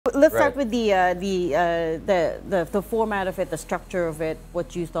Let's start with the format of it, the structure of it,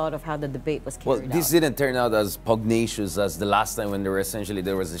 what you thought of how the debate was carried out. Well, this didn't turn out as pugnacious as the last time when there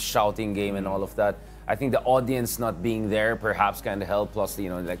was a shouting game and all of that. I think the audience not being there perhaps kind of helped, plus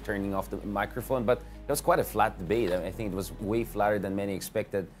like turning off the microphone. But it was quite a flat debate. I think it was way flatter than many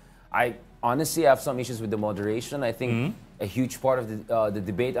expected. I honestly have some issues with the moderation. I think a huge part of the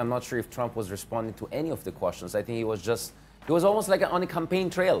debate, I'm not sure if Trump was responding to any of the questions. I think he was almost like on a campaign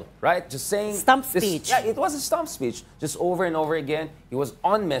trail, right? Just saying... Stump speech. Yeah, it was a stump speech, just over and over again. He was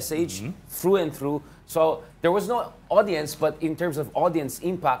on message, through and through. So there was no audience, but in terms of audience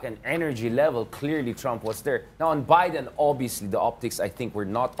impact and energy level, clearly Trump was there. Now on Biden, obviously the optics, I think, were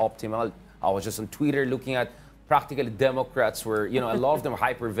not optimal. I was just on Twitter looking at practically Democrats were, a lot of them were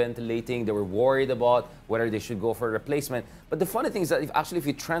hyperventilating. They were worried about whether they should go for a replacement. But the funny thing is that if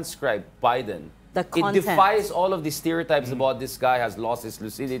you transcribe Biden, it defies all of the stereotypes about this guy has lost his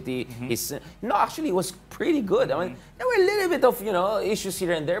lucidity. No, actually, it was pretty good. I mean, there were a little bit of, issues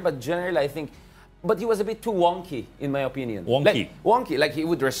here and there, but generally, I think, but he was a bit too wonky, in my opinion. Wonky? Like he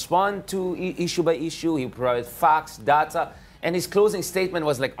would respond to issue by issue. He provided facts, data, and his closing statement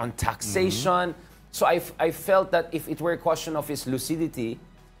was like on taxation. So I felt that if it were a question of his lucidity,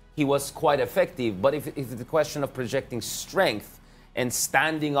 he was quite effective. But if it's a question of projecting strength and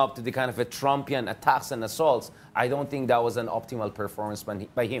standing up to the kind of a Trumpian attacks and assaults, I don't think that was an optimal performance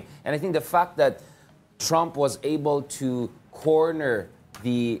by him. And I think the fact that Trump was able to corner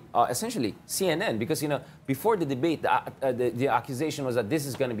the essentially CNN, because before the debate, the accusation was that this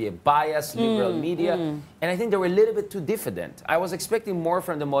is going to be a biased liberal media, and I think they were a little bit too diffident. I was expecting more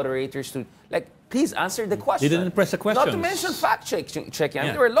from the moderators to please answer the question. They didn't press the question. Not to mention fact checking. I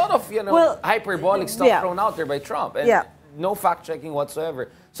mean, there were a lot of hyperbolic stuff thrown out there by Trump, and no fact checking whatsoever.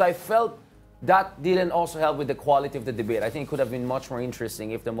 So I felt that didn't also help with the quality of the debate. I think it could have been much more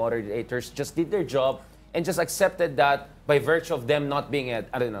interesting if the moderators just did their job and just accepted that by virtue of them not being a,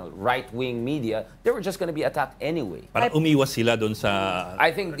 right-wing media, they were just going to be attacked anyway. Parang umiwas sila dun sa...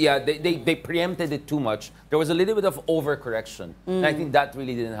 I think, they preempted it too much. There was a little bit of overcorrection. And I think that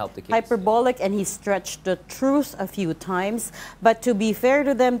really didn't help the case. Hyperbolic, and he stretched the truth a few times. But to be fair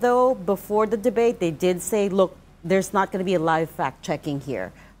to them, though, before the debate, they did say, look, there's not going to be a live fact-checking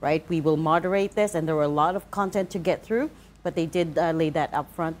here, right? We will moderate this, and there were a lot of content to get through. But they did lay that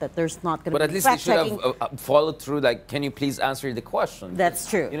up front, that there's not going to be fact-checking. But at least they should have followed through, can you please answer the question? That's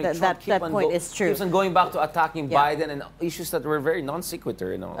true. That point is true. Keeps on going back to attacking Biden and issues that were very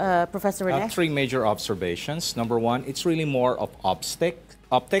non-sequitur. Professor Rene? Three major observations. Number one, it's really more of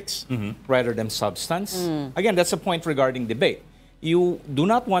optics rather than substance. Again, that's a point regarding debate. You do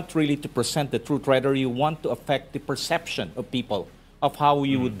not want really to present the truth, rather you want to affect the perception of people of how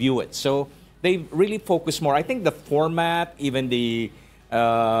you would view it. So they really focus more. I think the format, even the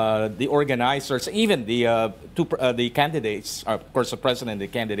organizers, even the candidates, of course, the president and the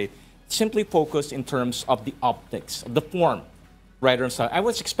candidate, simply focus in terms of the optics, the form, rather than. I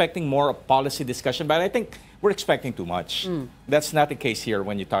was expecting more of policy discussion, but I think we're expecting too much. That's not the case here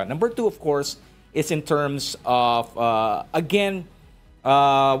when you talk. Number two, of course, is in terms of again,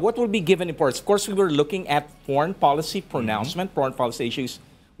 what will be given importance. Of course, we were looking at foreign policy pronouncement, foreign policy issues.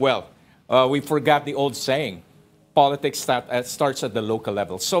 Well. We forgot the old saying, politics starts at the local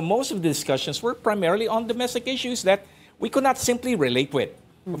level. So most of the discussions were primarily on domestic issues that we could not simply relate with.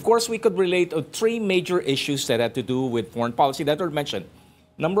 Of course, we could relate to three major issues that had to do with foreign policy that were mentioned.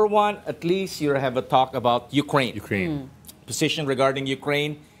 Number one, at least you have a talk about Ukraine. Position regarding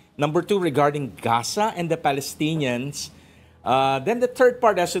Ukraine. Number two, regarding Gaza and the Palestinians. Then the third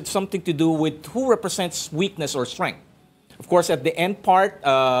part has something to do with who represents weakness or strength. Of course, at the end part,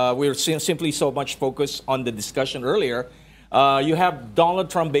 we're simply so much focused on the discussion earlier. You have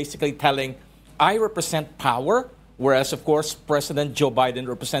Donald Trump basically telling, I represent power, whereas, of course, President Joe Biden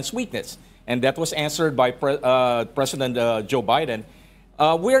represents weakness. And that was answered by President Joe Biden.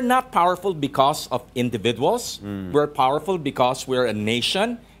 We're not powerful because of individuals. We're powerful because we're a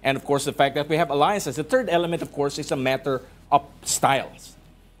nation. And, of course, the fact that we have alliances. The third element, of course, is a matter of styles.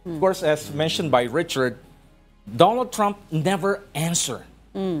 Of course, as mentioned by Richard, Donald Trump never answered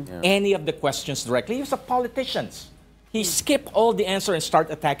any of the questions directly. He was a politician. He skipped all the answer and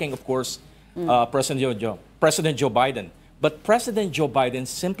started attacking, of course, President Joe Biden. But President Joe Biden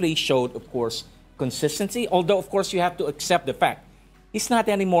simply showed, of course, consistency, although, of course, you have to accept the fact he's not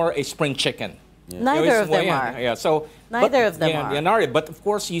anymore a spring chicken. Neither of them are. So, Neither of them are. But, of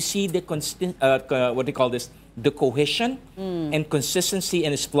course, you see the, what they call this, the cohesion and consistency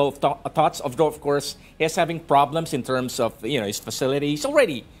in his flow of thoughts. Although, of course, he's having problems in terms of his facility. He's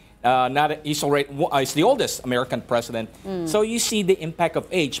already He's the oldest American president. So you see the impact of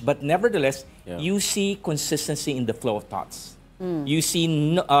age, but nevertheless, you see consistency in the flow of thoughts. You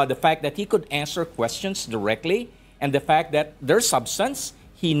see the fact that he could answer questions directly, and the fact that there's substance.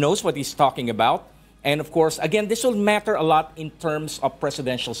 He knows what he's talking about. And of course, again, this will matter a lot in terms of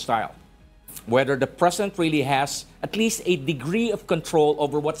presidential style. Whether the president really has at least a degree of control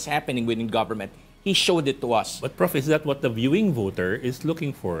over what's happening within government. He showed it to us. But, Prof, is that what the viewing voter is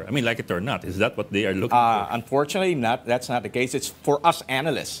looking for? I mean, like it or not, is that what they are looking for? Unfortunately, that's not the case. It's for us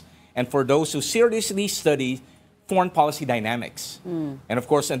analysts and for those who seriously study foreign policy dynamics. And of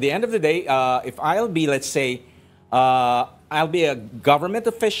course, at the end of the day, if I'll be, let's say, I'll be a government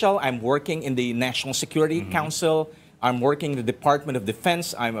official, I'm working in the National Security Council, I'm working in the Department of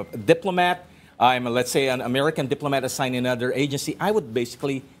Defense, I'm a diplomat, let's say, an American diplomat assigned in another agency, I would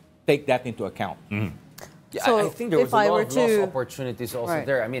basically take that into account. Yeah, So I think there was a lot of lost opportunities also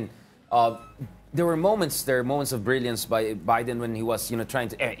there. I mean, there were moments of brilliance by Biden when he was, trying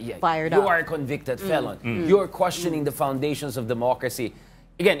to, Fired you up. are a convicted felon. You're questioning the foundations of democracy.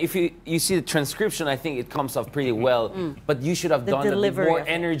 Again, if you see the transcription, I think it comes off pretty well. But you should have done it with more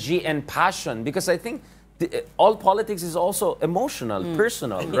energy and passion, because I think all politics is also emotional,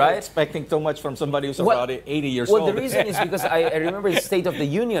 personal, right? Expecting too much from somebody who's about 80 years old. Well, the reason is because I remember his State of the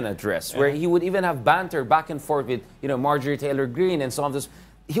Union address, where he would even have banter back and forth with, Marjorie Taylor Greene and some of this.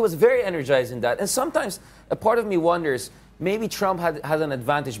 He was very energized in that. And sometimes a part of me wonders, maybe Trump had an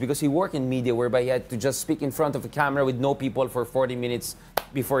advantage because he worked in media, whereby he had to just speak in front of a camera with no people for 40 minutes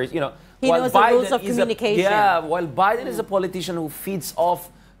before, He knows the rules of communication. While Biden is a politician who feeds off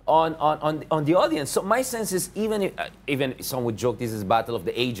on the audience. So my sense is, even some would joke this is battle of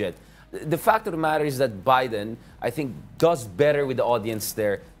the aged, the fact of the matter is that Biden, I think, does better with the audience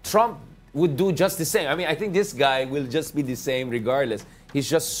there. Trump would do just the same. I mean, I think this guy will just be the same regardless. He's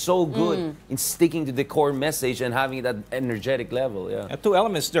just so good in sticking to the core message and having that energetic level. Yeah. Two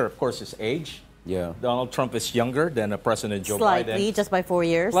elements there, of course, is age. Yeah. Donald Trump is younger than President Joe Slightly, Biden. just by 4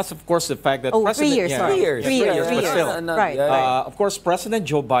 years. Plus, of course, the fact that 3 years, sorry. 3 years. 3 years, but still. Right. Of course, President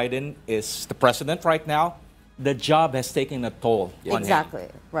Joe Biden is the president right now. The job has taken a toll on him. Exactly,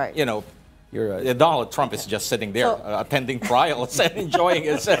 right. You're right. Donald Trump is just sitting there attending trials and enjoying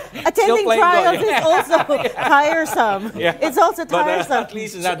his attending trials is also tiresome. It's also tiresome. But at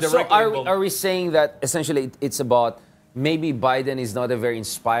least it's not So directly are we saying that essentially it's about maybe Biden is not a very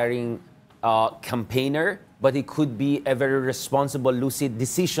inspiring campaigner, but he could be a very responsible, lucid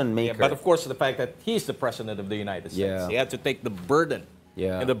decision maker? But of course, the fact that he's the president of the United States, he had to take the burden.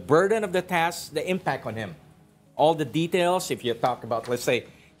 Yeah. And the burden of the task, the impact on him. All the details, if you talk about, let's say,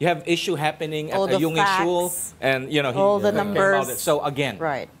 you have issue happening at All a the Jungin Shul, facts, and all the came out numbers. it. So again,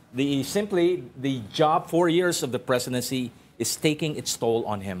 Right. the job 4 years of the presidency is taking its toll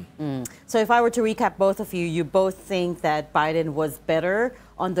on him. So if I were to recap both of you, you both think that Biden was better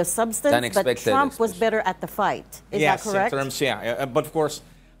on the substance, but Trump was better at the fight. Is that correct? In terms, but of course,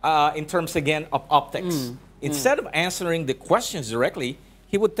 in terms again of optics, instead of answering the questions directly,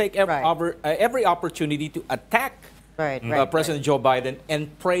 he would take every opportunity to attack President Joe Biden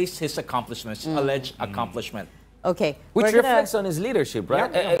and praise his accomplishments, alleged accomplishment. Okay. Which reflects on his leadership, right?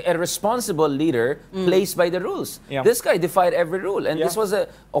 A responsible leader plays by the rules. This guy defied every rule. And this was an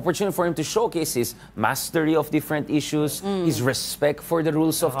opportunity for him to showcase his mastery of different issues, his respect for the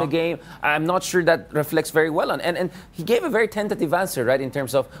rules of the game. I'm not sure that reflects very well on. And he gave a very tentative answer, right, in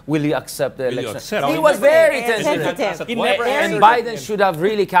terms of, will you accept the election? He was very tentative. And Biden should have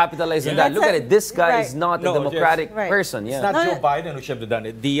really capitalized on that. Look at it. This guy is not a democratic person. It's not Joe Biden who should have done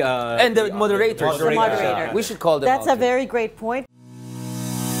it. And the moderator. The moderator. We should call them That's out a very great point.